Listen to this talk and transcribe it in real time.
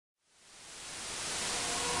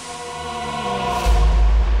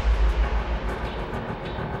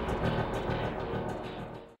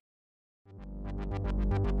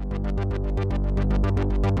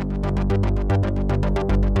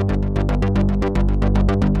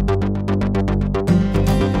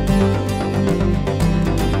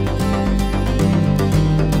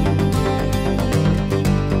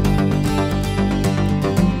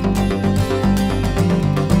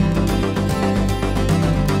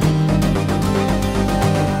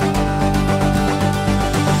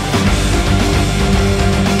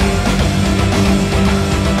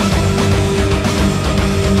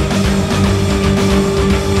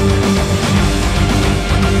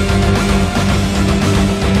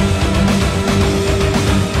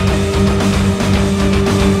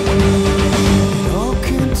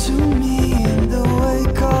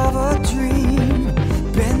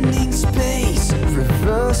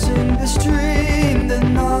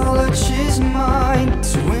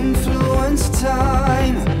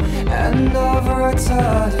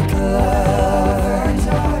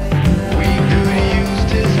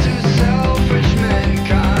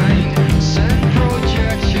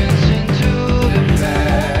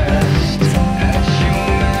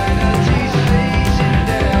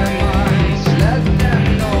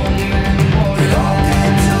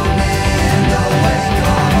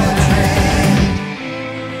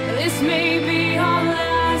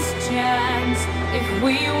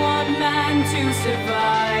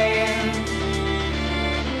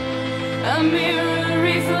A mirror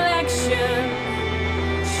reflection,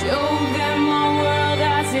 show them our world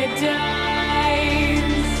as it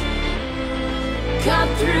dies. Cut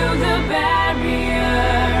through the barrier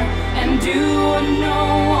and do what no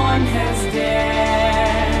one has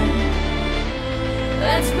dared.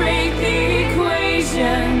 Let's break the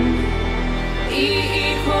equation, E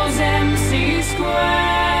equals MC squared.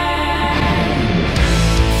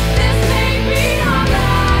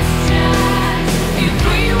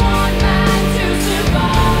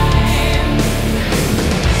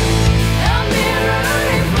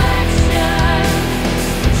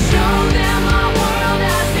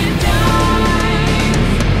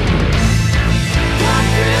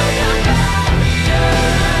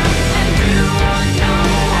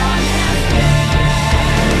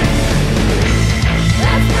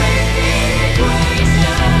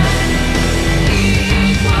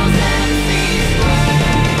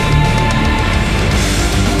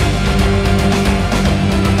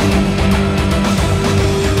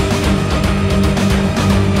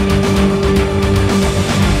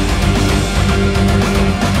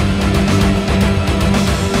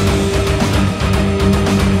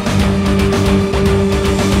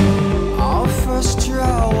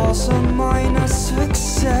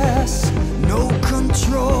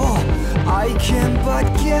 I can't but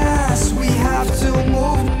guess we have to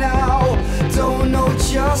move now. Don't know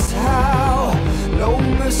just how. No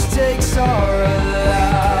mistakes are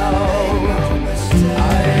allowed.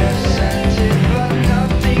 I have sent it but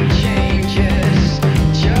nothing changes.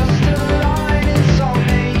 Just a line in some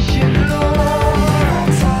ancient lore.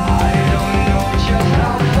 I don't know just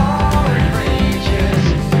how far it ranges.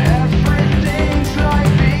 Everything's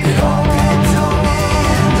like before.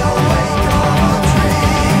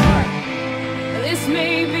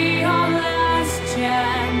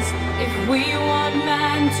 If we want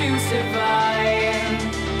man to survive,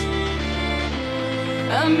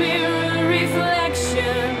 a mirror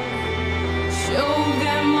reflection, show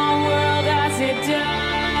them our world as it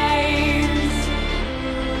dies.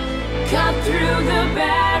 Cut through the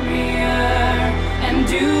barrier and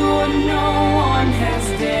do what no one has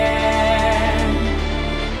dared.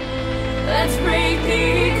 Let's break the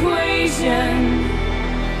equation,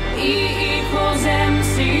 E equals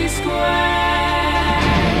MC